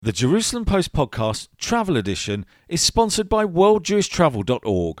The Jerusalem Post podcast Travel Edition is sponsored by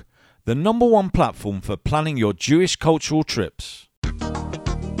worldjewishtravel.org, the number one platform for planning your Jewish cultural trips.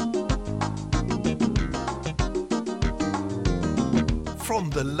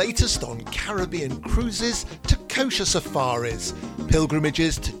 From the latest on Caribbean cruises to kosher safaris,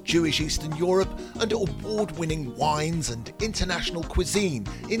 pilgrimages to Jewish Eastern Europe, and award-winning wines and international cuisine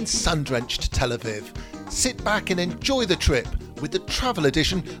in sun-drenched Tel Aviv. Sit back and enjoy the trip with the travel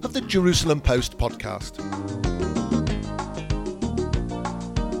edition of the Jerusalem Post podcast.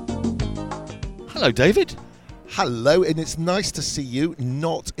 Hello, David. Hello, and it's nice to see you,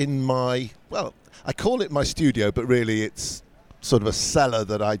 not in my, well, I call it my studio, but really it's sort of a cellar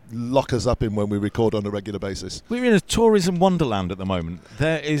that I lock us up in when we record on a regular basis. We're in a tourism wonderland at the moment.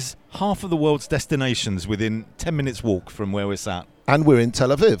 There is half of the world's destinations within 10 minutes walk from where we're sat. And we're in Tel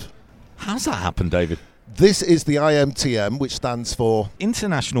Aviv. How's that happened, David? This is the IMTM, which stands for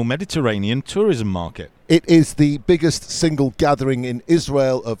International Mediterranean Tourism Market. It is the biggest single gathering in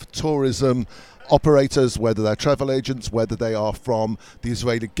Israel of tourism operators, whether they're travel agents, whether they are from the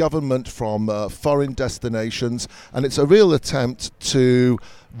Israeli government, from foreign destinations. And it's a real attempt to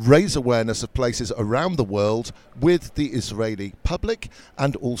raise awareness of places around the world with the Israeli public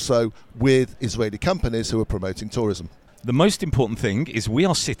and also with Israeli companies who are promoting tourism. The most important thing is we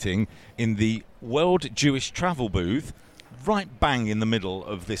are sitting in the World Jewish Travel booth, right bang in the middle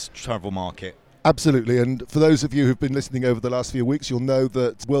of this travel market. Absolutely, and for those of you who've been listening over the last few weeks, you'll know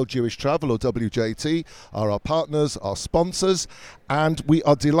that World Jewish Travel, or WJT, are our partners, our sponsors, and we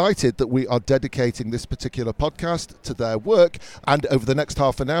are delighted that we are dedicating this particular podcast to their work. And over the next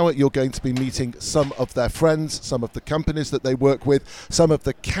half an hour, you're going to be meeting some of their friends, some of the companies that they work with, some of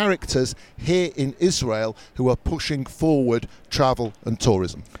the characters here in Israel who are pushing forward travel and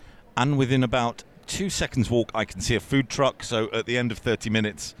tourism. And within about 2 seconds walk, I can see a food truck, so at the end of 30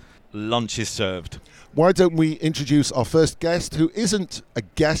 minutes, lunch is served. Why don't we introduce our first guest, who isn't a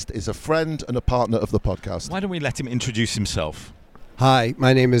guest, is a friend and a partner of the podcast. Why don't we let him introduce himself? Hi,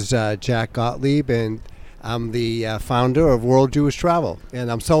 my name is Jack Gottlieb, and I'm the founder of World Jewish Travel.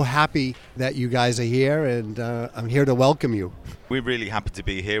 And I'm so happy that you guys are here, and I'm here to welcome you. We're really happy to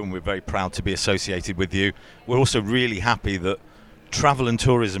be here, and we're very proud to be associated with you. We're also really happy that travel and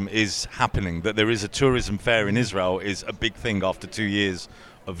tourism is happening, that there is a tourism fair in Israel is a big thing after 2 years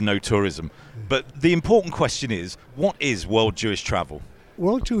of no tourism. But the important question is, what is World Jewish Travel?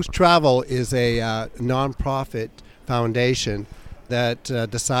 World Jewish Travel is a non-profit foundation that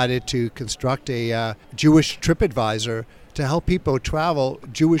decided to construct a Jewish TripAdvisor to help people travel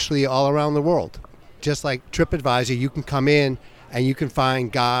Jewishly all around the world. Just like TripAdvisor, you can come in and you can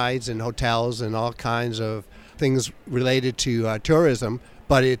find guides and hotels and all kinds of things related to tourism,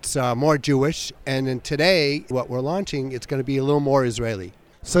 but it's more Jewish. And then today, what we're launching, it's going to be a little more Israeli.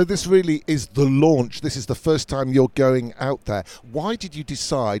 So this really is the launch. This is the first time you're going out there. Why did you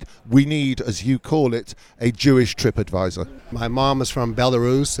decide we need, as you call it, a Jewish TripAdvisor? My mom is from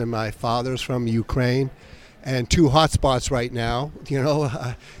Belarus and my father's from Ukraine, and two hot spots right now.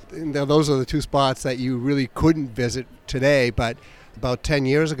 Those are the two spots that you really couldn't visit today, but about 10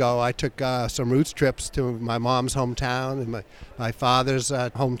 years ago, I took some roots trips to my mom's hometown and my father's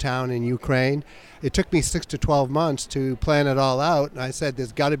hometown in Ukraine. It took me 6 to 12 months to plan it all out, and I said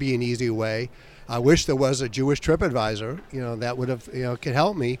there's got to be an easy way. I wish there was a Jewish TripAdvisor, that would have, could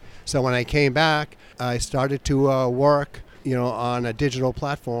help me. So when I came back, I started to work, on a digital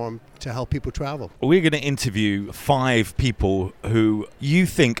platform to help people travel. We're going to interview 5 people who you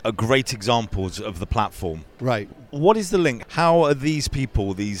think are great examples of the platform. Right. What is the link? How are these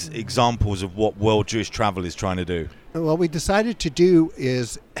people, these examples of what World Jewish Travel is trying to do? What we decided to do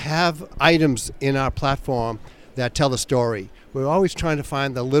is have items in our platform that tell a story. We're always trying to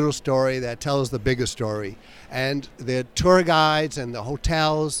find the little story that tells the bigger story. And the tour guides and the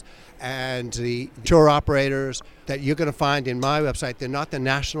hotels and the tour operators that you're going to find in my website, they're not the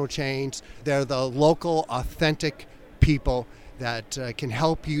national chains. They're the local, authentic people that can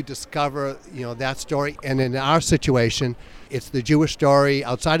help you discover, that story. And in our situation, it's the Jewish story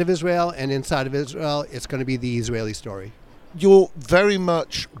outside of Israel, and inside of Israel, it's going to be the Israeli story. You're very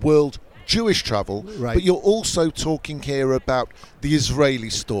much World Jewish Travel, right, but you're also talking here about the Israeli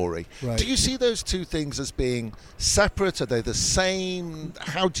story. Right. Do you see those two things as being separate? Are they the same?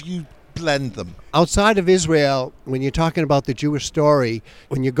 How do you blend them? Outside of Israel, when you're talking about the Jewish story,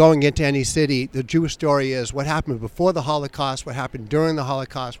 when you're going into any city, the Jewish story is what happened before the Holocaust, what happened during the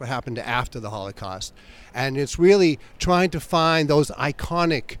Holocaust, what happened after the Holocaust. And it's really trying to find those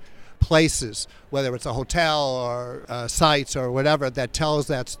iconic places, whether it's a hotel or sites or whatever, that tells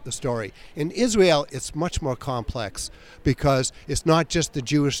the story. In Israel, it's much more complex because it's not just the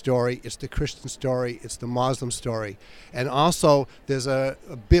Jewish story, it's the Christian story, it's the Muslim story. And also, there's a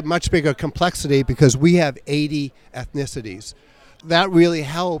much bigger complexity because we have 80 ethnicities. That really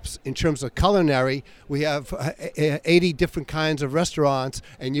helps in terms of culinary. We have 80 different kinds of restaurants,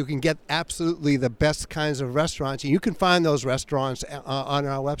 and you can get absolutely the best kinds of restaurants. And you can find those restaurants on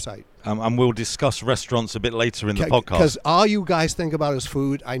our website. And we'll discuss restaurants a bit later in the podcast. Because all you guys think about is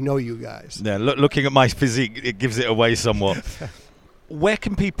food. I know you guys. Yeah, looking at my physique, it gives it away somewhat. Where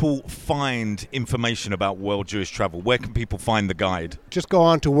can people find information about World Jewish Travel? Where can people find the guide? Just go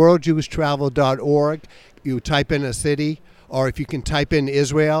on to worldjewishtravel.org. You type in a city, or if you can type in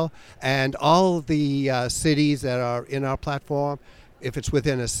Israel, and all the cities that are in our platform, if it's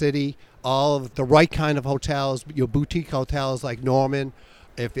within a city, all of the right kind of hotels, your boutique hotels like Norman.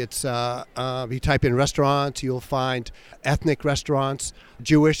 If it's you type in restaurants, you'll find ethnic restaurants,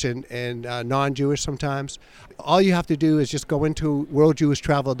 Jewish and non-Jewish sometimes. All you have to do is just go into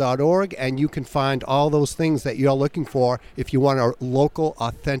worldjewishtravel.org, and you can find all those things that you're looking for if you want a local,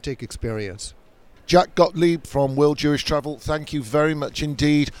 authentic experience. Jack Gottlieb from World Jewish Travel, thank you very much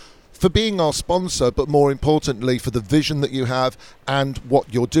indeed for being our sponsor, but more importantly for the vision that you have and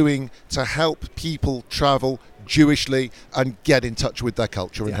what you're doing to help people travel Jewishly and get in touch with their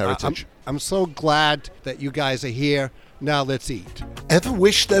culture and heritage. I'm so glad that you guys are here. Now let's eat. Ever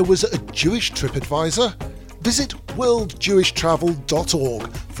wish there was a Jewish TripAdvisor? Visit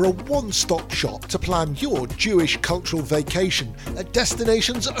worldjewishtravel.org for a one-stop shop to plan your Jewish cultural vacation at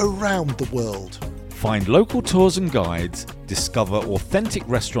destinations around the world. Find local tours and guides, discover authentic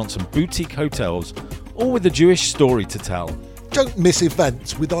restaurants and boutique hotels, all with a Jewish story to tell. Don't miss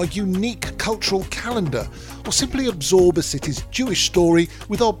events with our unique cultural calendar, or simply absorb a city's Jewish story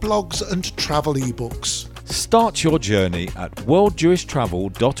with our blogs and travel ebooks. Start your journey at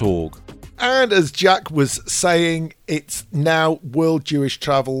worldjewishtravel.org. And as Jack was saying, it's now World Jewish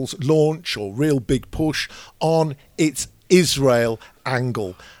Travel's launch or real big push on its Israel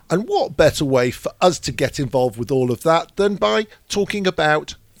angle. And what better way for us to get involved with all of that than by talking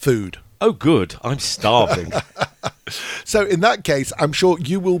about food? Oh, good. I'm starving. So in that case, I'm sure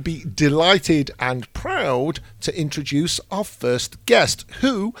you will be delighted and proud to introduce our first guest,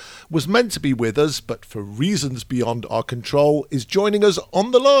 who was meant to be with us, but for reasons beyond our control, is joining us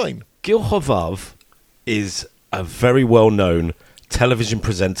on the line. Gil Hovav is a very well-known television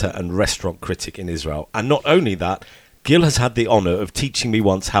presenter and restaurant critic in Israel. And not only that, Gil has had the honour of teaching me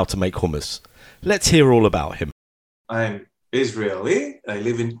once how to make hummus. Let's hear all about him. I'm Israeli. I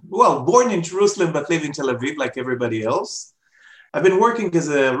born in Jerusalem, but live in Tel Aviv like everybody else. I've been working as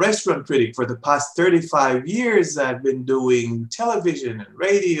a restaurant critic for the past 35 years. I've been doing television and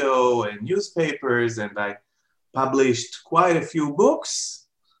radio and newspapers, and I published quite a few books,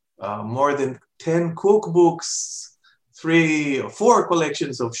 more than 10 cookbooks, 3 or 4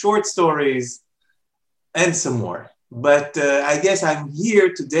 collections of short stories, and some more. But I guess I'm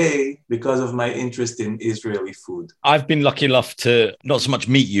here today because of my interest in Israeli food. I've been lucky enough to not so much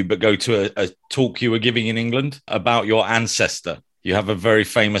meet you, but go to a talk you were giving in England about your ancestor. You have a very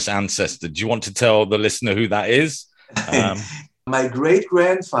famous ancestor. Do you want to tell the listener who that is? My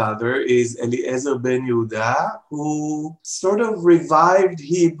great-grandfather is Eliezer Ben Yehuda, who sort of revived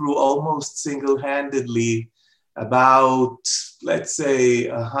Hebrew almost single-handedly about, let's say,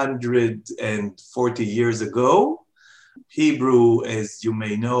 140 years ago. Hebrew, as you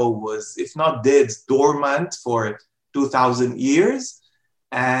may know, was, if not dead, dormant for 2,000 years.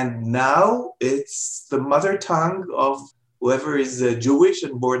 And now it's the mother tongue of whoever is Jewish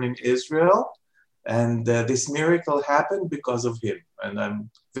and born in Israel. And this miracle happened because of him. And I'm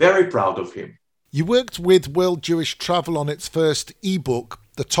very proud of him. You worked with World Jewish Travel on its first ebook,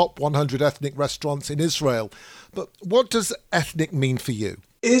 The Top 100 Ethnic Restaurants in Israel. But what does ethnic mean for you?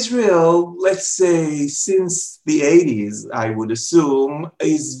 Israel, let's say since the 80s, I would assume,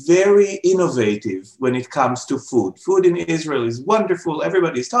 is very innovative when it comes to food. Food in Israel is wonderful.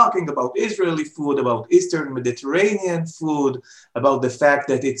 Everybody's talking about Israeli food, about Eastern Mediterranean food, about the fact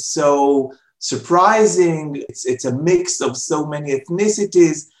that it's so surprising. It's a mix of so many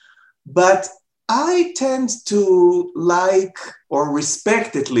ethnicities. But I tend to like, or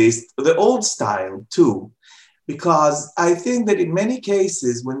respect at least, the old style too. Because I think that in many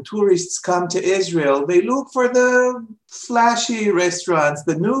cases, when tourists come to Israel, they look for the flashy restaurants,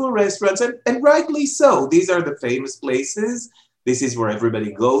 the new restaurants, and rightly so. These are the famous places. This is where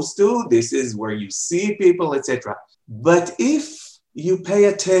everybody goes to. This is where you see people, etc. But if you pay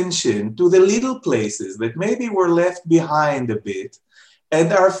attention to the little places that maybe were left behind a bit,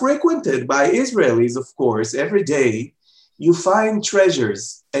 and are frequented by Israelis, of course, every day, you find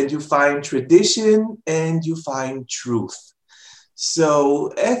treasures and you find tradition and you find truth. So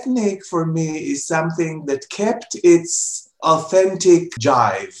ethnic for me is something that kept its authentic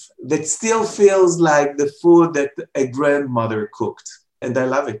jive, that still feels like the food that a grandmother cooked. And I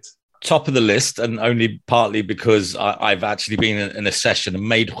love it. Top of the list, and only partly because I've actually been in a session and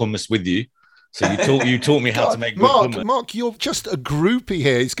made hummus with you. So you taught me how to make good hummus. Mark, you're just a groupie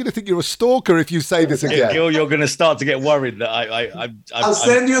here. He's going to think you're a stalker if you say this again. Gil, you're going to start to get worried that I'll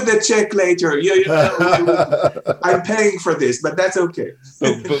send you the check later. I'm paying for this, but that's okay.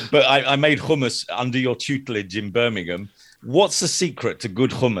 but I made hummus under your tutelage in Birmingham. What's the secret to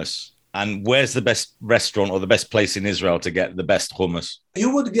good hummus? And where's the best restaurant or the best place in Israel to get the best hummus?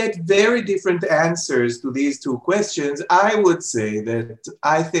 You would get very different answers to these two questions. I would say that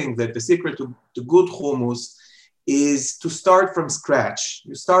I think that the secret to good hummus is to start from scratch.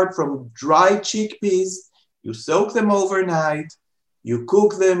 You start from dry chickpeas, you soak them overnight, you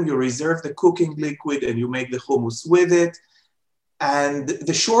cook them, you reserve the cooking liquid, and you make the hummus with it. And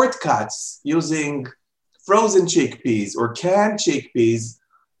the shortcuts using frozen chickpeas or canned chickpeas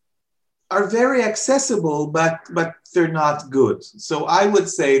are very accessible, but they're not good. So I would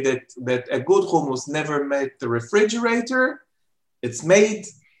say that a good hummus never met the refrigerator. It's made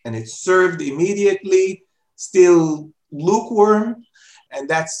and it's served immediately, still lukewarm, and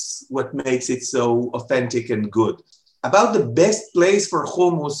that's what makes it so authentic and good. About the best place for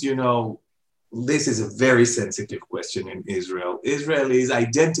hummus, this is a very sensitive question in Israel. Israelis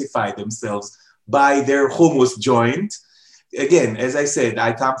identify themselves by their hummus joint. Again, as I said,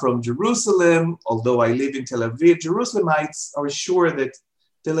 I come from Jerusalem, although I live in Tel Aviv. Jerusalemites are sure that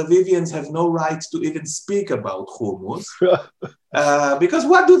Tel Avivians have no right to even speak about hummus. Because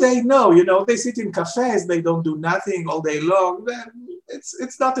what do they know? They sit in cafes, they don't do nothing all day long.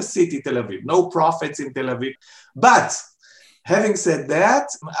 It's not a city, Tel Aviv. No prophets in Tel Aviv. But having said that,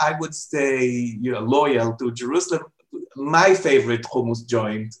 I would stay loyal to Jerusalem. My favorite hummus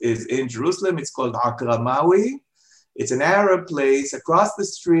joint is in Jerusalem. It's called Akramawi. It's an Arab place across the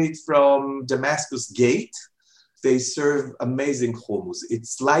street from Damascus Gate. They serve amazing hummus.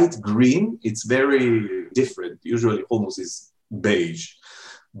 It's light green. It's very different. Usually hummus is beige,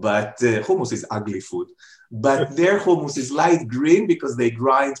 but hummus is ugly food. But their hummus is light green because they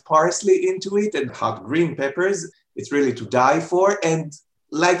grind parsley into it and hot green peppers. It's really to die for. And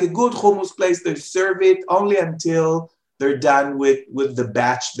like a good hummus place, they serve it only until they're done with the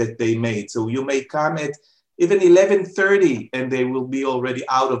batch that they made. So you may come at even 11:30, and they will be already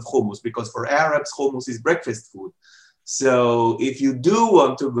out of hummus, because for Arabs, hummus is breakfast food. So if you do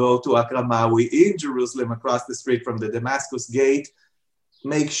want to go to Akramawi in Jerusalem, across the street from the Damascus Gate,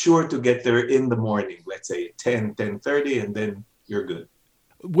 make sure to get there in the morning, let's say 10:30, and then you're good.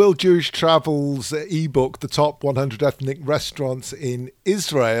 World Jewish Travel's ebook, The Top 100 Ethnic Restaurants in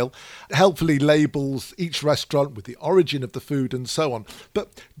Israel, helpfully labels each restaurant with the origin of the food and so on.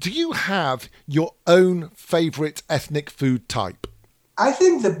 But do you have your own favourite ethnic food type? I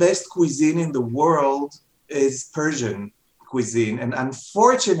think the best cuisine in the world is Persian cuisine. And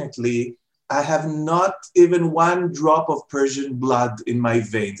unfortunately, I have not even one drop of Persian blood in my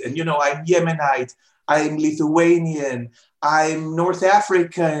veins. And I'm Yemenite, I'm Lithuanian, I'm North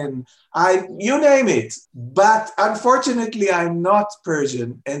African, you name it. But unfortunately, I'm not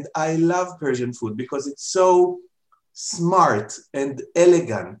Persian, and I love Persian food because it's so smart and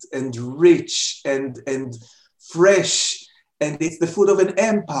elegant and rich and fresh. And it's the food of an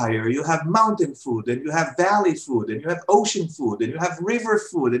empire. You have mountain food, and you have valley food, and you have ocean food, and you have river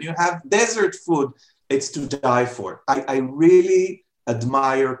food, and you have desert food. It's to die for. I really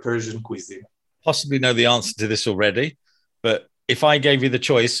admire Persian cuisine. Possibly know the answer to this already, but if I gave you the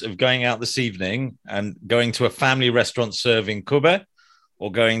choice of going out this evening and going to a family restaurant serving kubeh,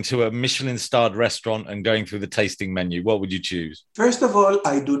 or going to a Michelin-starred restaurant and going through the tasting menu, what would you choose? First of all,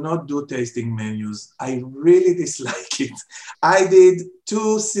 I do not do tasting menus. I really dislike it. I did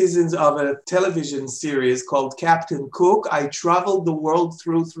 2 seasons of a television series called Captain Cook. I traveled the world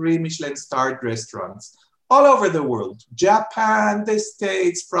through 3 Michelin-starred restaurants all over the world. Japan, the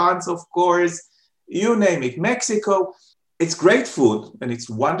States, France, of course, you name it, Mexico. It's great food and it's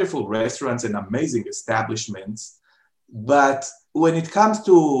wonderful restaurants and amazing establishments. But when it comes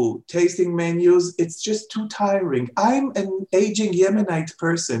to tasting menus, it's just too tiring. I'm an aging Yemenite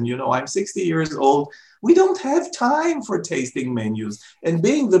person, I'm 60 years old. We don't have time for tasting menus. And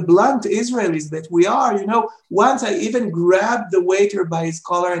being the blunt Israelis that we are, once I even grabbed the waiter by his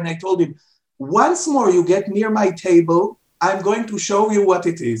collar and I told him, once more you get near my table, I'm going to show you what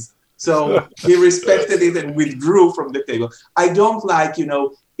it is. So he respected it and withdrew from the table. I don't like,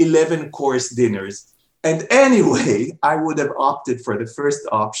 11-course dinners. And anyway, I would have opted for the first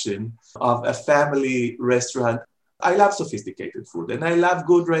option of a family restaurant. I love sophisticated food and I love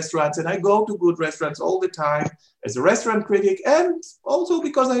good restaurants, and I go to good restaurants all the time as a restaurant critic and also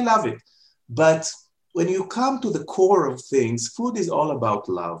because I love it. But when you come to the core of things, food is all about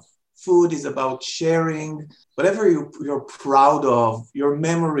love. Food is about sharing whatever you're proud of, your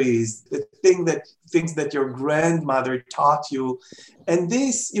memories, the things that your grandmother taught you. And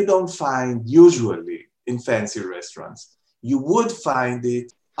this you don't find usually in fancy restaurants. You would find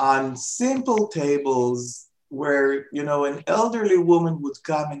it on simple tables where, an elderly woman would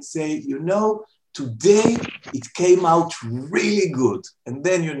come and say, today it came out really good. And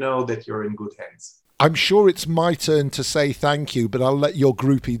then you know that you're in good hands. I'm sure it's my turn to say thank you, but I'll let your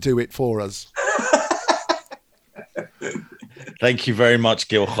groupie do it for us. Thank you very much,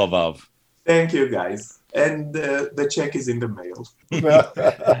 Gil Chovav. Thank you, guys. And the check is in the mail.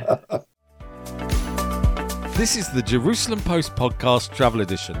 This is the Jerusalem Post Podcast Travel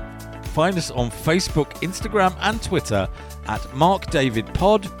Edition. Find us on Facebook, Instagram and Twitter at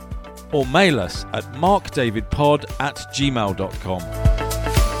MarkDavidPod or mail us at markdavidpod@gmail.com.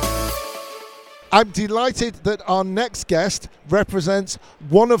 I'm delighted that our next guest represents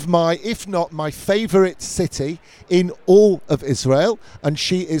one of my, if not my favourite city in all of Israel, and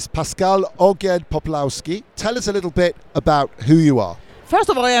she is Pascal Oged-Poplawski. Tell us a little bit about who you are. First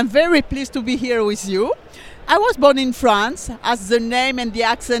of all, I am very pleased to be here with you. I was born in France, as the name and the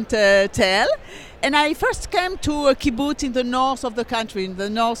accent tell, and I first came to a kibbutz in the north of the country, in the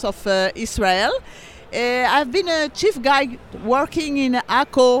north of Israel. I've been a chief guide working in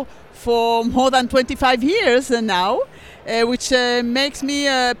Akko for more than 25 years now, which makes me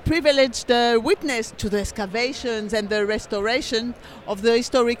a privileged witness to the excavations and the restoration of the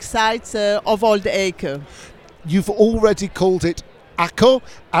historic sites of Old Acre. You've already called it Akko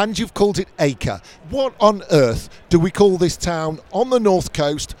and you've called it Acre. What on earth do we call this town on the north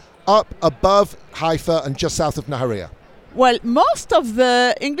coast, up above Haifa and just south of Nahariya? Well, most of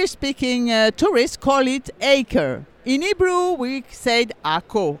the English-speaking tourists call it Acre. In Hebrew, we said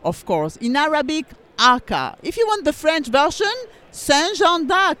Akko, of course. In Arabic, Aka. If you want the French version, Saint-Jean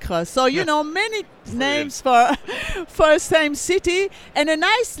d'Acre. So, many names for the same city. And a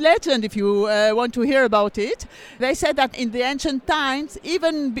nice legend, if you want to hear about it. They said that in the ancient times,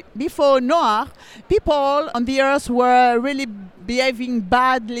 even before Noah, people on the earth were really behaving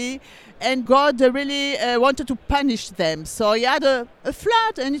badly. And God really wanted to punish them. So he had a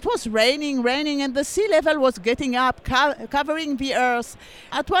flood, and it was raining, and the sea level was getting up, covering the earth.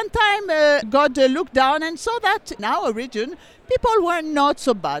 At one time, God looked down and saw that in our region, people were not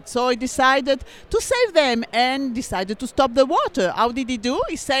so bad. So he decided to save them and decided to stop the water. How did he do?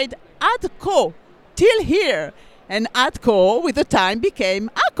 He said, Ad Ko, till here. And Ad Ko, with the time, became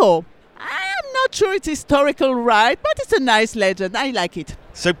Akko. I am not sure it's historical right, but it's a nice legend. I like it.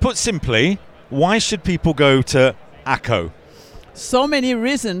 So put simply, why should people go to Akko? So many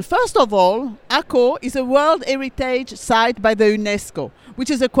reasons. First of all, Akko is a World Heritage Site by the UNESCO, which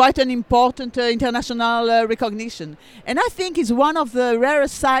is quite an important international recognition. And I think it's one of the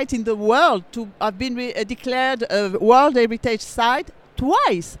rarest sites in the world to have been declared a World Heritage Site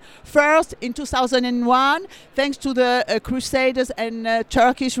twice. First in 2001, thanks to the Crusaders and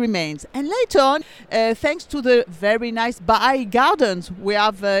Turkish remains. And later on, thanks to the very nice Baha'i gardens we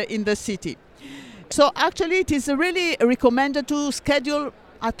have in the city. So actually, it is really recommended to schedule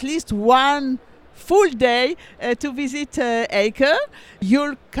at least one full day to visit Acre.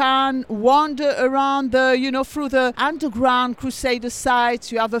 You can wander around through the underground Crusader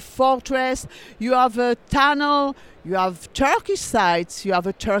sites. You have a fortress, you have a tunnel, you have Turkish sites, you have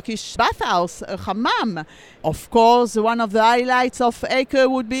a Turkish bathhouse, a hammam. Of course, one of the highlights of Acre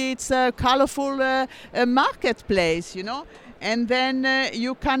would be its colorful marketplace, And then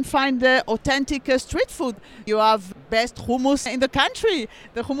you can find authentic street food. You have best hummus in the country,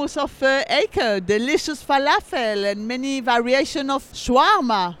 the hummus of Acre, delicious falafel, and many variations of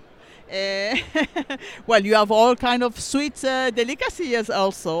shawarma. Well, you have all kind of sweet delicacies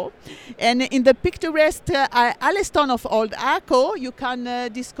also. And in the picturesque Alleston of Old Akko, you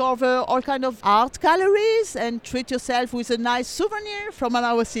can discover all kind of art galleries and treat yourself with a nice souvenir from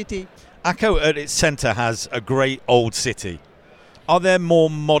our city. Akko at its centre has a great old city. Are there more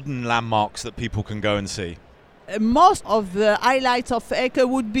modern landmarks that people can go and see? most of the highlights of Acre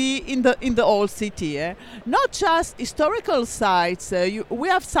would be in the old city. Not just historical sites. We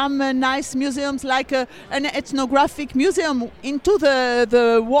have some nice museums, like an ethnographic museum into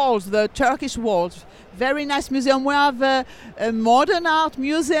the walls, the Turkish walls. Very nice museum. We have a modern art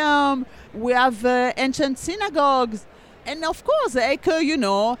museum. We have ancient synagogues. And of course, Acre,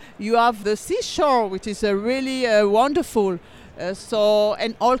 you have the seashore, which is really wonderful.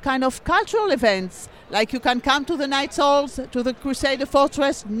 And all kind of cultural events. Like you can come to the Knights Halls, to the Crusader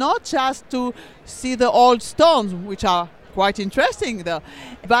Fortress, not just to see the old stones, which are quite interesting though,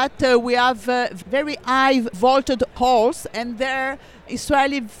 but we have very high vaulted halls, and there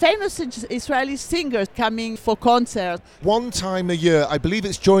famous Israeli singers coming for concerts. One time a year, I believe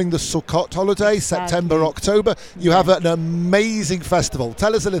it's during the Sukkot holiday, September, October, you have an amazing festival.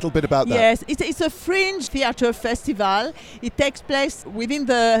 Tell us a little bit about that. Yes, it's a fringe theatre festival. It takes place within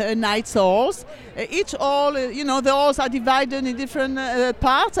the Knights Halls. Each hall, the halls are divided in different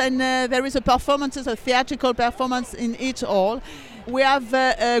parts, and there is a theatrical performance in each hall. We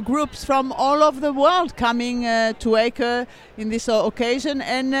have groups from all over the world coming to Acre in this occasion,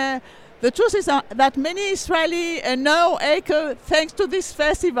 and the truth is that many Israelis know Acre thanks to this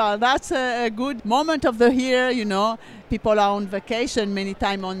festival. That's a good moment of the year, People are on vacation many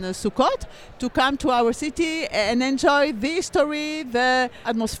times on Sukkot to come to our city and enjoy the history, the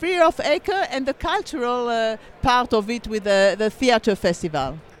atmosphere of Acre, and the cultural part of it with the theatre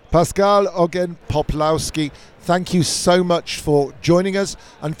festival. Pascal Ogen Poplawski, thank you so much for joining us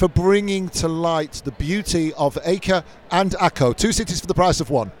and for bringing to light the beauty of Acre and Akko, two cities for the price of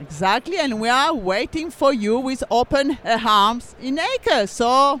one. Exactly, and we are waiting for you with open arms in Acre.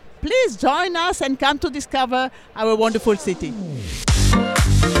 So please join us and come to discover our wonderful city.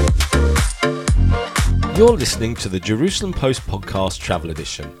 You're listening to the Jerusalem Post Podcast Travel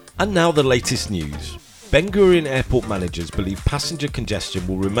Edition. And now the latest news. Ben Gurion Airport managers believe passenger congestion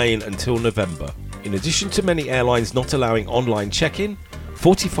will remain until November. In addition to many airlines not allowing online check-in,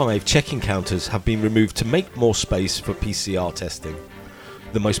 45 check-in counters have been removed to make more space for PCR testing.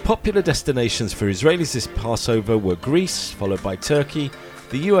 The most popular destinations for Israelis this Passover were Greece, followed by Turkey,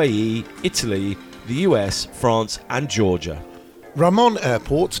 the UAE, Italy, the US, France and Georgia. Ramon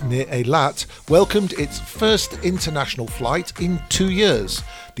Airport near Eilat welcomed its first international flight in 2 years.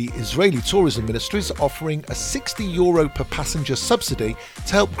 The Israeli Tourism Ministry is offering a €60 per passenger subsidy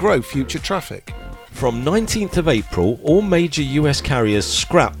to help grow future traffic. From 19th of April, all major US carriers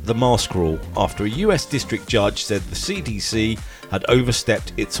scrapped the mask rule after a US district judge said the CDC had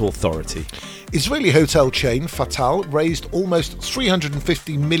overstepped its authority. Israeli hotel chain Fatal raised almost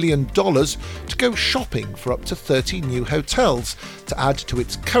 $350 million to go shopping for up to 30 new hotels to add to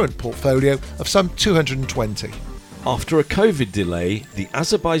its current portfolio of some 220. After a COVID delay, the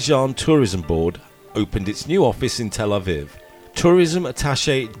Azerbaijan Tourism Board opened its new office in Tel Aviv. Tourism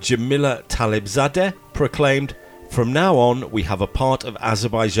attaché Jamila Talebzadeh proclaimed, "From now on, we have a part of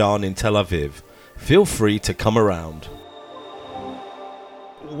Azerbaijan in Tel Aviv. Feel free to come around."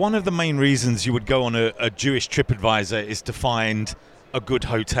 One of the main reasons you would go on a Jewish TripAdvisor is to find a good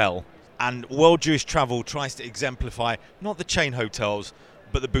hotel. And World Jewish Travel tries to exemplify not the chain hotels,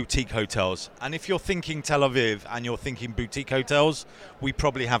 but the boutique hotels. And if you're thinking Tel Aviv and you're thinking boutique hotels, we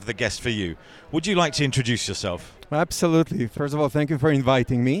probably have the guest for you. Would you like to introduce yourself? Absolutely. First of all, thank you for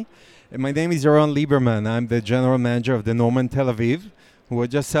inviting me. My name is Yaron Lieberman. I'm the general manager of the Norman Tel Aviv, who will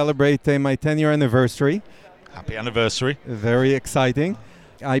just celebrate my 10-year anniversary. Happy anniversary. Very exciting.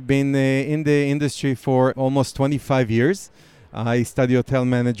 I've been in the industry for almost 25 years. I studied hotel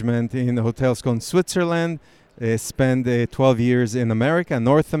management in hotels in Switzerland, spent 12 years in America,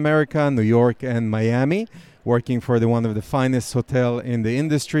 North America, New York and Miami, working for one of the finest hotels in the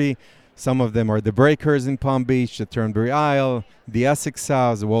industry. Some of them are the Breakers in Palm Beach, the Turnberry Isle, the Essex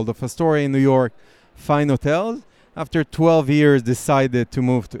House, the Waldorf Astoria in New York, fine hotels. After 12 years, decided to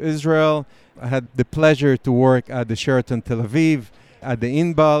move to Israel. I had the pleasure to work at the Sheraton Tel Aviv, at the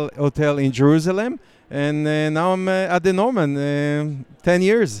Inbal Hotel in Jerusalem, and now I'm at the Norman, 10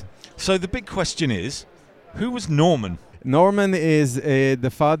 years. So the big question is, who was Norman? Norman is the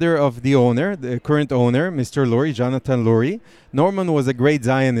father of the owner, the current owner, Mr. Lurie, Jonathan Lurie. Norman was a great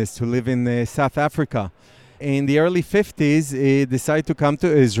Zionist who lived in South Africa. In the early 50s, he decided to come to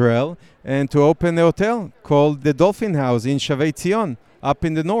Israel and to open a hotel called the Dolphin House in Shavei Tzion, up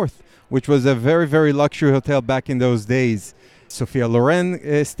in the north, which was a very, very luxury hotel back in those days. Sophia Loren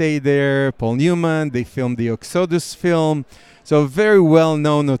stayed there, Paul Newman, they filmed the Exodus film. So a very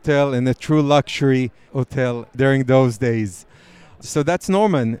well-known hotel and a true luxury hotel during those days. So that's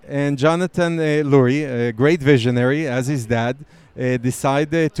Norman. And Jonathan Lurie, a great visionary, as his dad,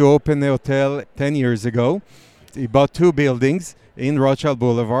 decided to open the hotel 10 years ago. He bought 2 buildings in Rothschild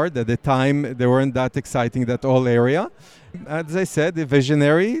Boulevard. At the time, they weren't that exciting, that whole area. As I said, the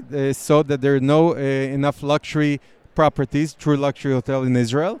visionary saw that there are no enough luxury properties, true luxury hotel in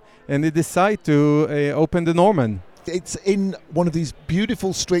Israel, and they decided to open the Norman. It's in one of these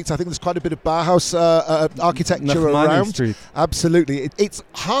beautiful streets. I think there's quite a bit of Bauhaus architecture Nachmani around. Street. Absolutely. It's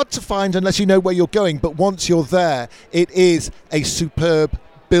hard to find unless you know where you're going, but once you're there, it is a superb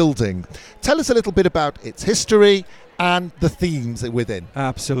building. Tell us a little bit about its history and the themes within.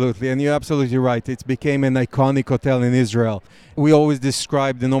 Absolutely, and you're absolutely right. It became an iconic hotel in Israel. We always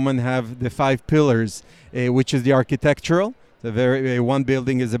describe the Norman have the 5 pillars, which is the architectural. One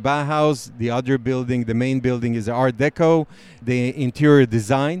building is a Bauhaus, the other building, the main building, is Art Deco, the interior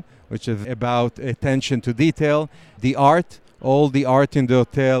design, which is about attention to detail, the art. All the art in the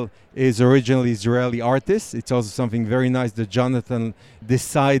hotel is originally Israeli artists. It's also something very nice that Jonathan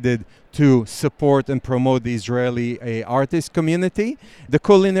decided to support and promote the Israeli artist community. The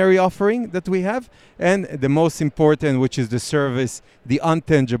culinary offering that we have, and the most important, which is the service, the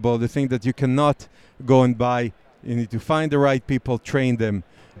untangible, the thing that you cannot go and buy. You need to find the right people, train them.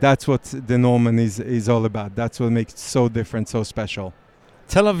 That's what the Norman is all about. That's what makes it so different, so special.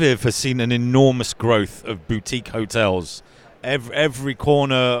 Tel Aviv has seen an enormous growth of boutique hotels. Every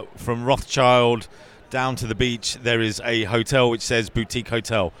corner from Rothschild down to the beach, there is a hotel which says boutique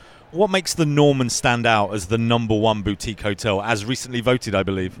hotel. What makes the Norman stand out as the number 1 boutique hotel, as recently voted, I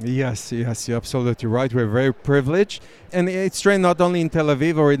believe? Yes, you're absolutely right. We're very privileged. And it's trained not only in Tel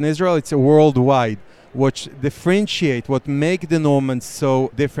Aviv or in Israel, it's worldwide. What differentiate, what make the Norman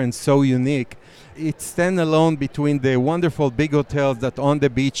so different, so unique, it stands alone between the wonderful big hotels that on the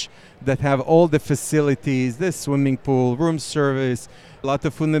beach that have all the facilities, the swimming pool, room service, a lot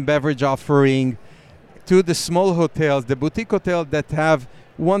of food and beverage offering, to the small hotels, the boutique hotels that have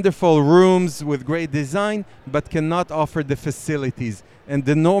wonderful rooms with great design but cannot offer the facilities. And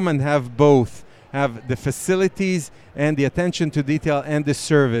the Norman have both. Have the facilities and the attention to detail and the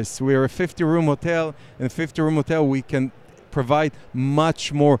service. We're a 50-room hotel. In a 50-room hotel, we can provide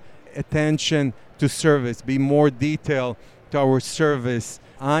much more attention to service, be more detail to our service.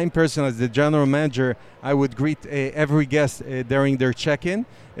 I'm personally, as the general manager, I would greet every guest during their check-in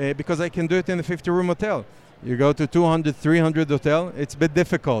because I can do it in a 50-room hotel. You go to 200, 300 hotel, it's a bit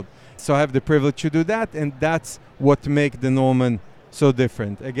difficult. So I have the privilege to do that, and that's what makes the Norman so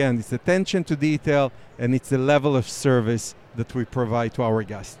different. Again, it's attention to detail and it's the level of service that we provide to our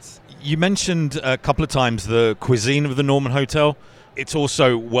guests. You mentioned a couple of times the cuisine of the Norman Hotel. It's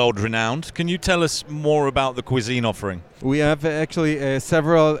also world-renowned. Can you tell us more about the cuisine offering? We have actually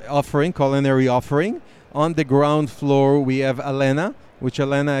several culinary offering. On the ground floor, we have Elena, which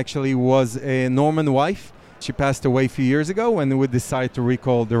Elena actually was a Norman wife. She passed away a few years ago, and we decided to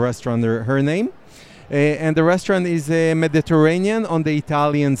recall the restaurant under her name. And the restaurant is Mediterranean on the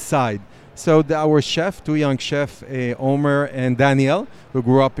Italian side. So our chef, 2 young chefs, Omer and Daniel, who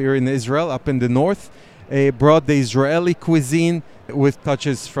grew up here in Israel, up in the north, brought the Israeli cuisine with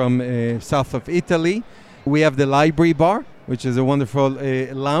touches from south of Italy. We have the library bar, which is a wonderful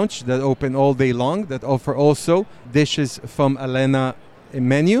lounge that open all day long, that offer also dishes from Elena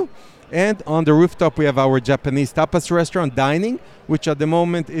menu. And on the rooftop, we have our Japanese tapas restaurant, Dining, which at the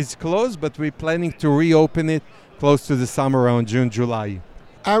moment is closed, but we're planning to reopen it close to the summer around June, July.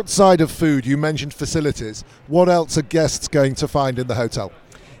 Outside of food, you mentioned facilities. What else are guests going to find in the hotel?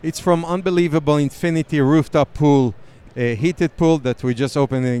 It's from unbelievable infinity rooftop pool, a heated pool that we're just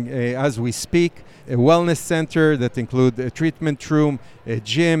opening as we speak, a wellness center that includes a treatment room, a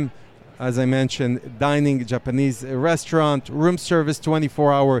gym, as I mentioned, dining, Japanese restaurant, room service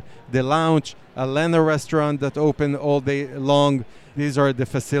 24-hour, the lounge, Elena restaurant that open all day long. These are the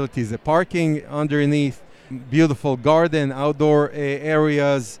facilities, the parking underneath, beautiful garden, outdoor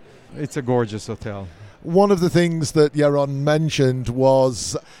areas. It's a gorgeous hotel. One of the things that Yaron mentioned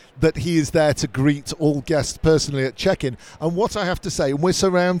was that he is there to greet all guests personally at check-in. And what I have to say, and we're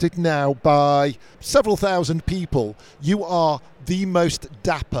surrounded now by several thousand people, you are the most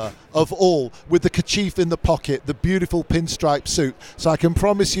dapper of all, with the kerchief in the pocket, the beautiful pinstripe suit. So I can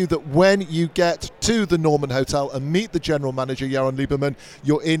promise you that when you get to the Norman Hotel and meet the general manager, Yaron Lieberman,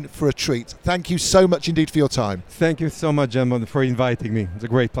 you're in for a treat. Thank you so much indeed for your time. Thank you so much, gentlemen, for inviting me. It's a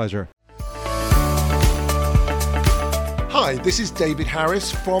great pleasure. Hi, this is David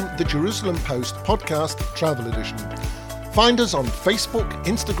Harris from the Jerusalem Post podcast Travel Edition. Find us on Facebook,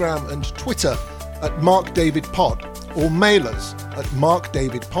 Instagram and Twitter at MarkDavidPod or mail us at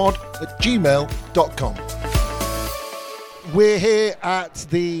markdavidpod@gmail.com. We're here at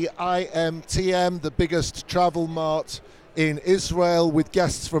the IMTM, the biggest travel mart in Israel with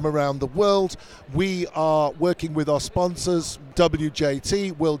guests from around the world. We are working with our sponsors,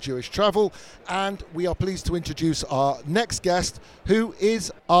 WJT, World Jewish Travel, and we are pleased to introduce our next guest, who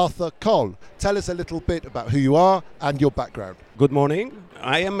is Arthur Koll. Tell us a little bit about who you are and your background. Good morning.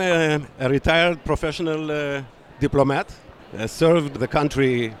 I am a retired professional diplomat. I served the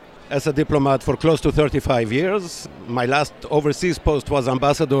country as a diplomat for close to 35 years. My last overseas post was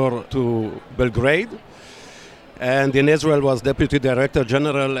ambassador to Belgrade, and in Israel was Deputy Director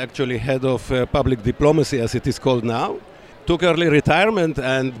General, actually head of public diplomacy as it is called now. Took early retirement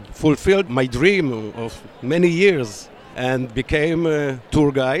and fulfilled my dream of many years and became a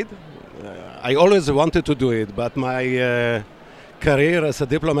tour guide. I always wanted to do it, but my career as a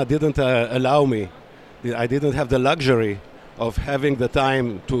diplomat didn't allow me. I didn't have the luxury of having the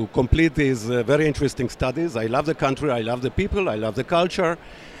time to complete these very interesting studies. I love the country, I love the people, I love the culture.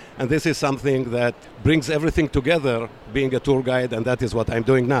 And this is something that brings everything together, being a tour guide, and that is what I'm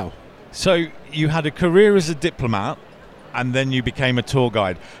doing now. So you had a career as a diplomat and then you became a tour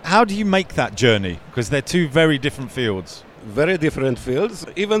guide. How do you make that journey? Because they're two very different fields. Very different fields,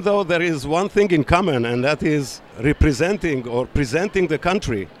 even though there is one thing in common, and that is representing or presenting the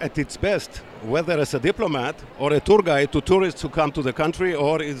country at its best, whether as a diplomat or a tour guide to tourists who come to the country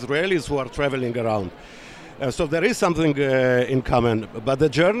or Israelis who are traveling around. So there is something in common, but the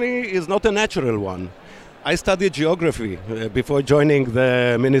journey is not a natural one. I studied geography before joining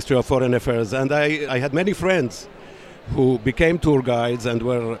the Ministry of Foreign Affairs, and I had many friends who became tour guides and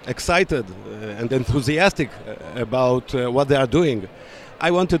were excited and enthusiastic about what they are doing.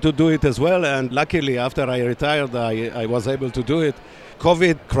 I wanted to do it as well, and luckily after I retired I was able to do it.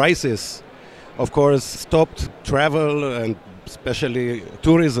 COVID crisis, of course, stopped travel and especially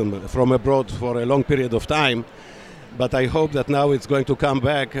tourism from abroad for a long period of time. But I hope that now it's going to come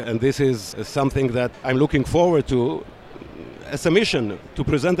back, and this is something that I'm looking forward to as a mission to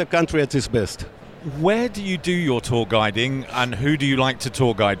present the country at its best. Where do you do your tour guiding, and who do you like to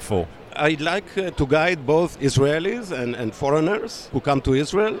tour guide for? I like to guide both Israelis and foreigners who come to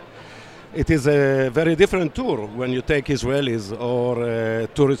Israel. It is a very different tour when you take Israelis or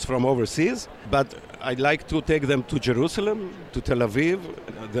tourists from overseas, but I like to take them to Jerusalem, to Tel Aviv,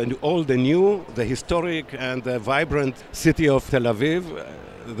 all the new, the historic and the vibrant city of Tel Aviv.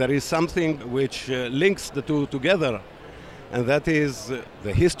 There is something which links the two together, and that is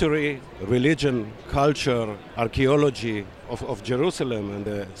the history, religion, culture, archaeology of Jerusalem and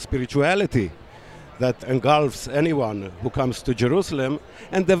the spirituality that engulfs anyone who comes to Jerusalem,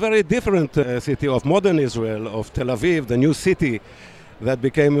 and the very different city of modern Israel, of Tel Aviv, the new city that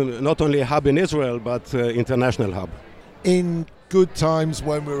became not only a hub in Israel, but international hub. In good times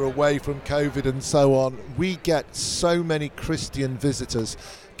when we're away from COVID and so on, we get so many Christian visitors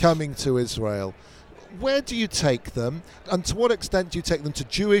coming to Israel. Where do you take them, and to what extent do you take them to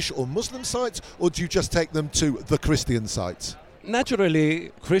Jewish or Muslim sites, or do you just take them to the Christian sites?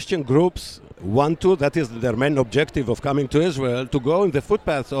 Naturally, Christian groups want to, that is their main objective of coming to Israel, to go in the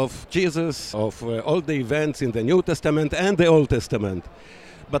footpaths of Jesus, of all the events in the New Testament and the Old Testament.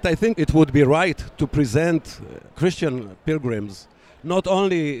 But I think it would be right to present Christian pilgrims not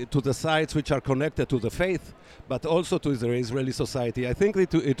only to the sites which are connected to the faith, but also to the Israeli society. I think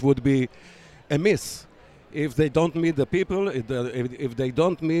it would be amiss if they don't meet the people, if they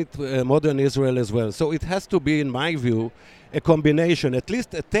don't meet modern Israel as well. So it has to be, in my view, a combination, at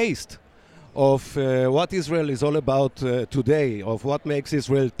least a taste of what Israel is all about today, of what makes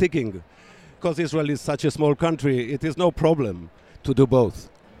Israel ticking. Because Israel is such a small country, it is no problem to do both.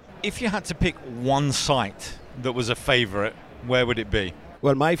 If you had to pick one site that was a favorite, where would it be?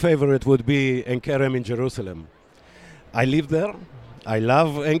 Well, my favorite would be Ein Kerem in Jerusalem. I live there, I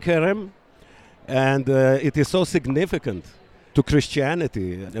love Ein Kerem, and it is so significant to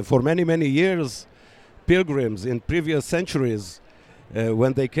Christianity. And for many, many years, pilgrims in previous centuries,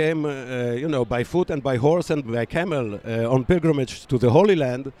 when they came, by foot and by horse and by camel on pilgrimage to the Holy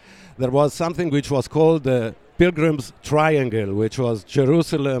Land, there was something which was called the Pilgrim's Triangle, which was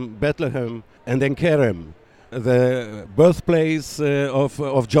Jerusalem, Bethlehem, and Ein Kerem, the birthplace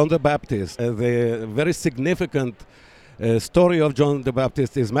of John the Baptist. The very significant story of John the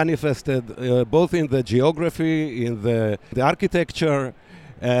Baptist is manifested both in the geography, in the architecture,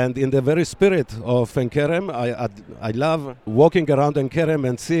 and in the very spirit of Ein Kerem. I love walking around Ein Kerem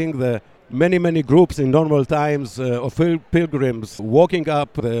and seeing the many groups in normal times of pilgrims walking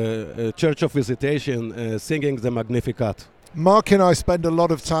up the Church of Visitation, singing the Magnificat. Mark and I spend a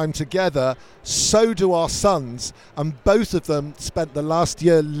lot of time together, so do our sons, and both of them spent the last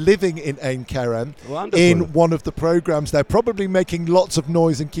year living in Ein Kerem. Wonderful. In one of the programs. They're probably making lots of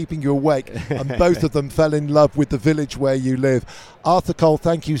noise and keeping you awake, and both of them fell in love with the village where you live. Arthur Cole,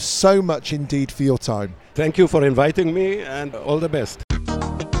 thank you so much indeed for your time. Thank you for inviting me, and all the best.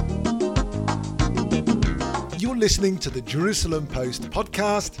 You're listening to the Jerusalem Post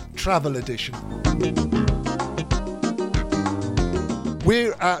podcast, Travel Edition.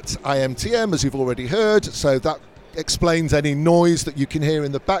 We're at IMTM, as you've already heard, so that explains any noise that you can hear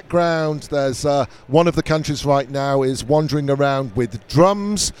in the background. There's one of the countries right now is wandering around with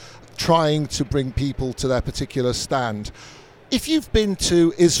drums, trying to bring people to their particular stand. If you've been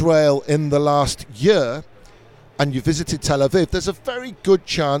to Israel in the last year and you visited Tel Aviv, there's a very good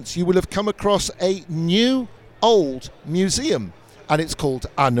chance you will have come across a new old museum, and it's called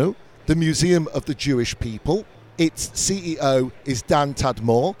Anu, the Museum of the Jewish People. Its CEO is Dan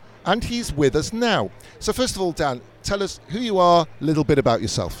Tadmor, and he's with us now. So first of all, Dan, tell us who you are, a little bit about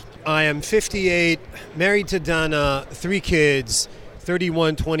yourself. I am 58, married to Dana, 3 kids,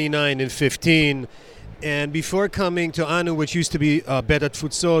 31, 29, and 15. And before coming to Anu, which used to be Bet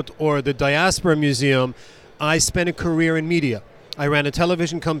Atfutzot, or the Diaspora Museum, I spent a career in media. I ran a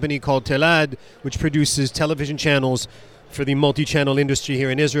television company called Telad, which produces television channels for the multi-channel industry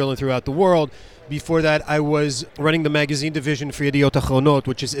here in Israel and throughout the world. Before that, I was running the magazine division for Yediot Achronot,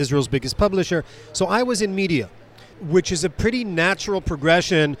 which is Israel's biggest publisher. So I was in media, which is a pretty natural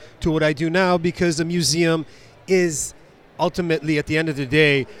progression to what I do now, because a museum is ultimately, at the end of the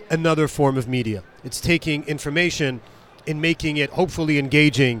day, another form of media. It's taking information and making it hopefully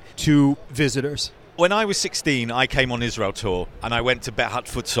engaging to visitors. When I was 16, I came on Israel tour and I went to Bet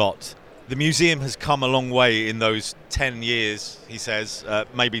Hatfutzot. The museum has come a long way in those 10 years, he says,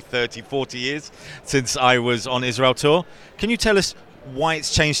 maybe 30, 40 years since I was on Israel tour. Can you tell us why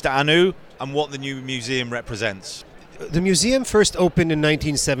it's changed to Anu and what the new museum represents? The museum first opened in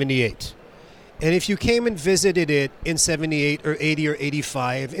 1978. And if you came and visited it in 78 or 80 or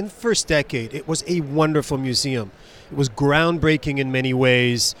 85, in the first decade, it was a wonderful museum. It was groundbreaking in many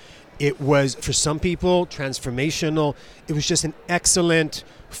ways. It was, for some people, transformational. It was just an excellent,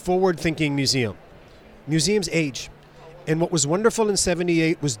 forward-thinking museum. Museums age. And what was wonderful in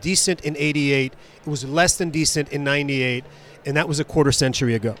 78 was decent in 88. It was less than decent in 98. And that was a quarter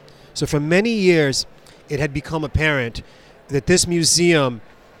century ago. So for many years, it had become apparent that this museum,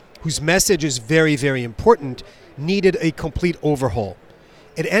 whose message is very, very important, needed a complete overhaul.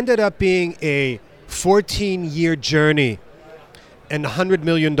 It ended up being a 14-year journey and $100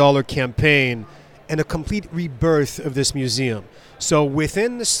 million campaign and a complete rebirth of this museum. So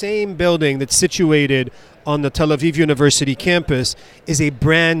within the same building that's situated on the Tel Aviv University campus is a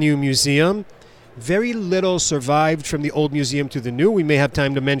brand new museum. Very little survived from the old museum to the new. We may have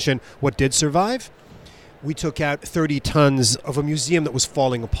time to mention what did survive. We took out 30 tons of a museum that was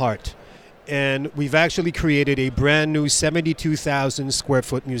falling apart. And we've actually created a brand new 72,000 square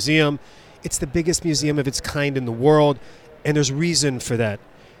foot museum. It's the biggest museum of its kind in the world, and there's reason for that.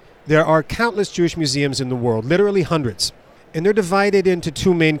 There are countless Jewish museums in the world, literally hundreds. And they're divided into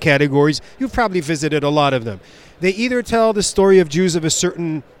 2 main categories. You've probably visited a lot of them. They either tell the story of Jews of a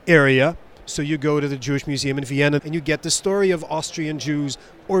certain area. So you go to the Jewish Museum in Vienna and you get the story of Austrian Jews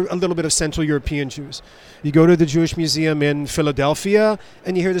or a little bit of Central European Jews. You go to the Jewish Museum in Philadelphia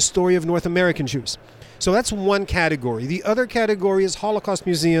and you hear the story of North American Jews. So that's one category. The other category is Holocaust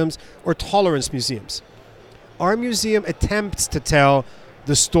museums or tolerance museums. Our museum attempts to tell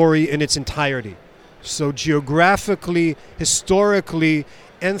the story in its entirety. So geographically, historically,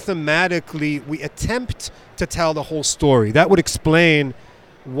 and thematically, we attempt to tell the whole story. That would explain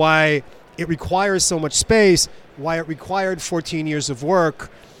why it requires so much space, why it required 14 years of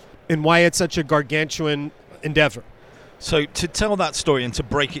work, and why it's such a gargantuan endeavor. So to tell that story and to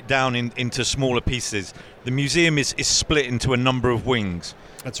break it down into smaller pieces, the museum is split into a number of wings.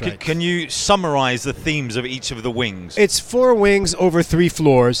 That's right. Can you summarize the themes of each of the wings? It's 4 wings over 3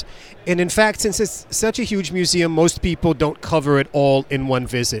 floors. And in fact, since it's such a huge museum, most people don't cover it all in one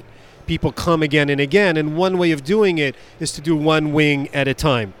visit. People come again and again, and one way of doing it is to do 1 wing at a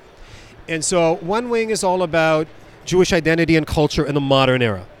time. And so 1 wing is all about Jewish identity and culture in the modern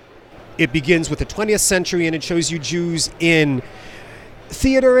era. It begins with the 20th century, and it shows you Jews in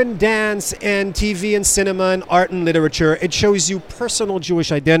theater and dance and TV and cinema and art and literature. It shows you personal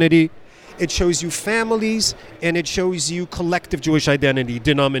Jewish identity. It shows you families, and it shows you collective Jewish identity,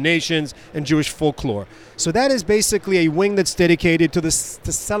 denominations, and Jewish folklore. So that is basically a wing that's dedicated to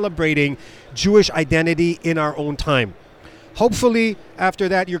celebrating Jewish identity in our own time. Hopefully, after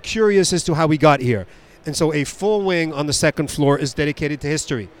that, you're curious as to how we got here. And so a full wing on the second floor is dedicated to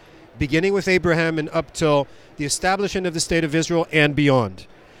history, beginning with Abraham and up till the establishment of the State of Israel and beyond.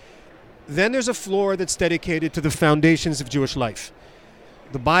 Then there's a floor that's dedicated to the foundations of Jewish life.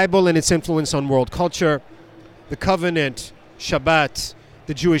 The Bible and its influence on world culture, the covenant, Shabbat,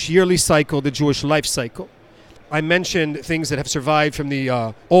 the Jewish yearly cycle, the Jewish life cycle. I mentioned things that have survived from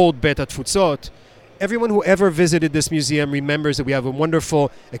the old Beit HaTfutzot. Everyone who ever visited this museum remembers that we have a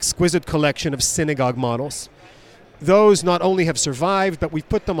wonderful, exquisite collection of synagogue models. Those not only have survived, but we've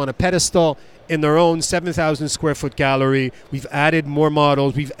put them on a pedestal in their own 7,000 square foot gallery. We've added more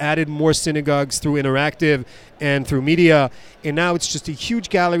models. We've added more synagogues through interactive and through media. And now it's just a huge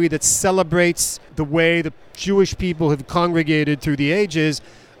gallery that celebrates the way the Jewish people have congregated through the ages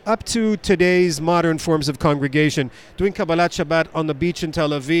up to today's modern forms of congregation. Doing Kabbalat Shabbat on the beach in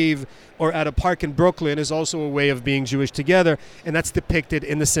Tel Aviv or at a park in Brooklyn is also a way of being Jewish together, and that's depicted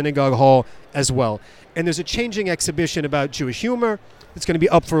in the synagogue hall as well. And there's a changing exhibition about Jewish humor that's going to be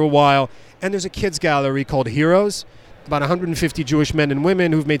up for a while, and there's a kids gallery called Heroes, about 150 Jewish men and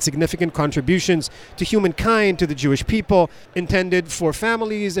women who've made significant contributions to humankind, to the Jewish people, intended for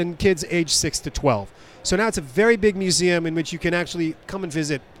families and kids aged 6 to 12. So now it's a very big museum in which you can actually come and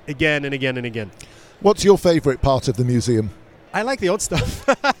visit again and again and again. What's your favourite part of the museum? I like the old stuff.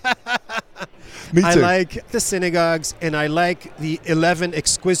 Me too. I like the synagogues, and I like the 11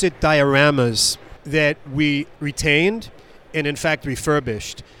 exquisite dioramas that we retained and, in fact,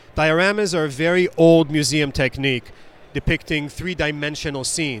 refurbished. Dioramas are a very old museum technique depicting three-dimensional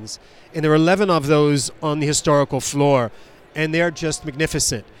scenes, and there are 11 of those on the historical floor, and they're just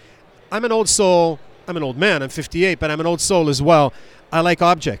magnificent. I'm an old soul. I'm an old man. I'm 58, but I'm an old soul as well. I like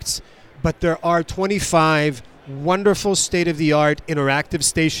objects, but there are 25 wonderful state-of-the-art interactive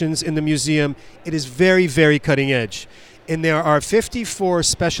stations in the museum. It is very, very cutting edge. And there are 54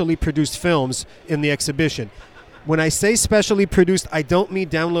 specially produced films in the exhibition. When I say specially produced, I don't mean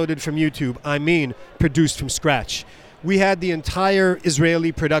downloaded from YouTube. I mean produced from scratch. We had the entire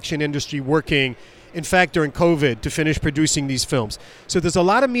Israeli production industry working, in fact, during COVID, to finish producing these films. So there's a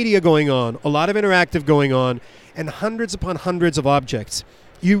lot of media going on, a lot of interactive going on, and hundreds upon hundreds of objects.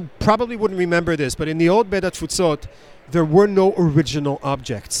 You probably wouldn't remember this, but in the old Beit HaTfutzot, there were no original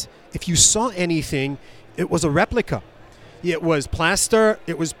objects. If you saw anything, it was a replica. It was plaster,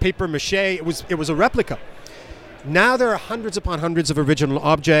 it was paper mache, it was a replica. Now there are hundreds upon hundreds of original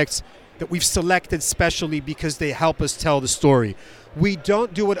objects that we've selected specially because they help us tell the story. We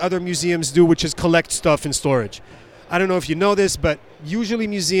don't do what other museums do, which is collect stuff in storage. I don't know if you know this, but usually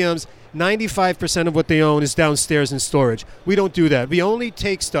museums, 95% of what they own is downstairs in storage. We don't do that. We only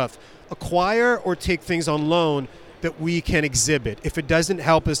take stuff, acquire or take things on loan that we can exhibit. If it doesn't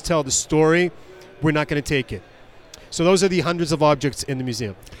help us tell the story, we're not going to take it. So those are the hundreds of objects in the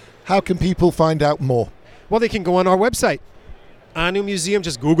museum. How can people find out more? Well, they can go on our website, Anu Museum,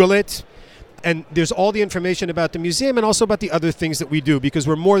 just Google it. And there's all the information about the museum and also about the other things that we do, because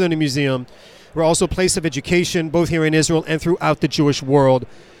we're more than a museum. We're also a place of education, both here in Israel and throughout the Jewish world.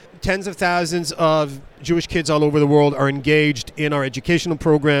 Tens of thousands of Jewish kids all over the world are engaged in our educational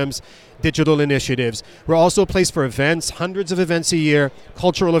programs, digital initiatives. We're also a place for events, hundreds of events a year,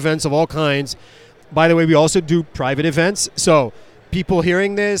 cultural events of all kinds. By the way, we also do private events. So people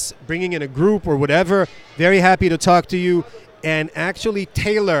hearing this, bringing in a group or whatever, very happy to talk to you and actually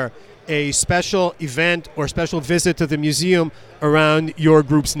tailor a special event or special visit to the museum around your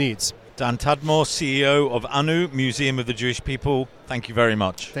group's needs. Dan Tadmor, CEO of Anu, Museum of the Jewish People. Thank you very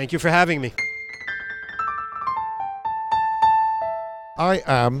much. Thank you for having me. I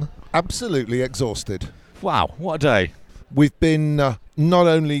am absolutely exhausted. Wow, what a day. We've been not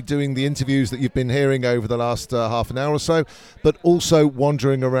only doing the interviews that you've been hearing over the last half an hour or so, but also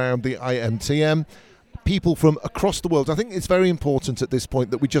wandering around the IMTM. People from across the world. I think it's very important at this point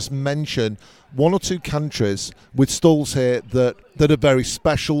that we just mention one or two countries with stalls here that are very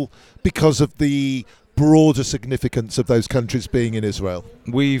special because of the broader significance of those countries being in Israel.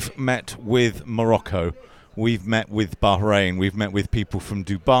 We've met with Morocco. We've met with Bahrain. We've met with people from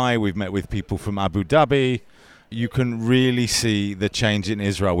Dubai. We've met with people from Abu Dhabi. You can really see the change in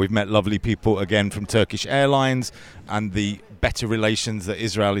Israel. We've met lovely people again from Turkish Airlines and the better relations that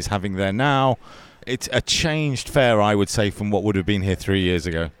Israel is having there now. It's a changed fair, I would say, from what would have been here 3 years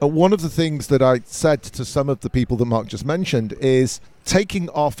ago. One of the things that I said to some of the people that Mark just mentioned is taking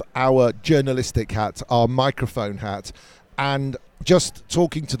off our journalistic hat, our microphone hat, and just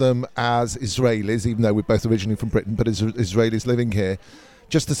talking to them as Israelis, even though we're both originally from Britain, but as Israelis living here,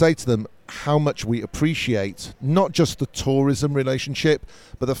 just to say to them how much we appreciate not just the tourism relationship,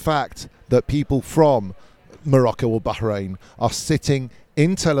 but the fact that people from Morocco or Bahrain are sitting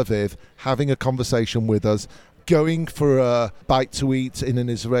in Tel Aviv, having a conversation with us, going for a bite to eat in an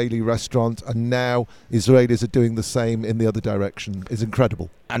Israeli restaurant, and now Israelis are doing the same in the other direction is incredible.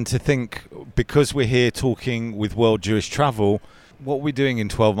 And to think, because we're here talking with World Jewish Travel, what we're doing in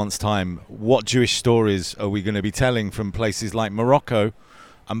 12 months' time, what Jewish stories are we going to be telling from places like Morocco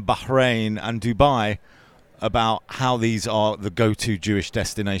and Bahrain and Dubai about how these are the go-to Jewish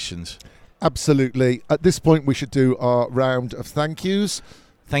destinations? Absolutely. At this point, we should do our round of thank yous.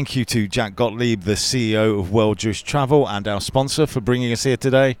 Thank you to Jack Gottlieb, the CEO of World Jewish Travel and our sponsor, for bringing us here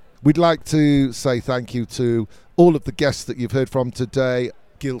today. We'd like to say thank you to all of the guests that you've heard from today.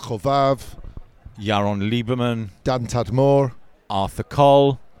 Gil Chovav, Yaron Lieberman, Dan Tadmor, Arthur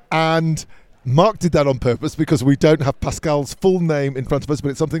Cole. And Mark did that on purpose because we don't have Pascal's full name in front of us, but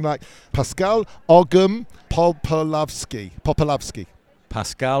it's something like Pascal Ogum Popolavsky.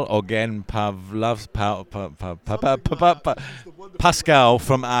 Pascal Ogen Pascal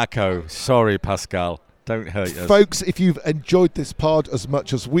from Arco. Sorry, Pascal. Don't hurt us. Folks, if you've enjoyed this pod as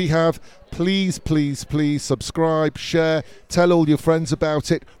much as we have, please subscribe, share, tell all your friends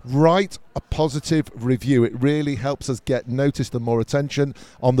about it, write a positive review. It really helps us get noticed and more attention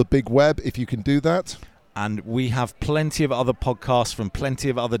on the big web if you can do that. And we have plenty of other podcasts from plenty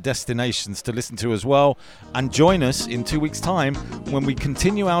of other destinations to listen to as well. And join us in 2 weeks' time when we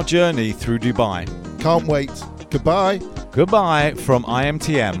continue our journey through Dubai. Can't wait. Goodbye. Goodbye from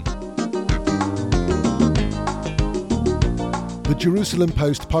IMTM. The Jerusalem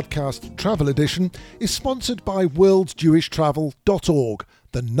Post podcast travel edition is sponsored by worldjewishtravel.org,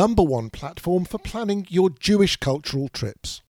 the #1 platform for planning your Jewish cultural trips.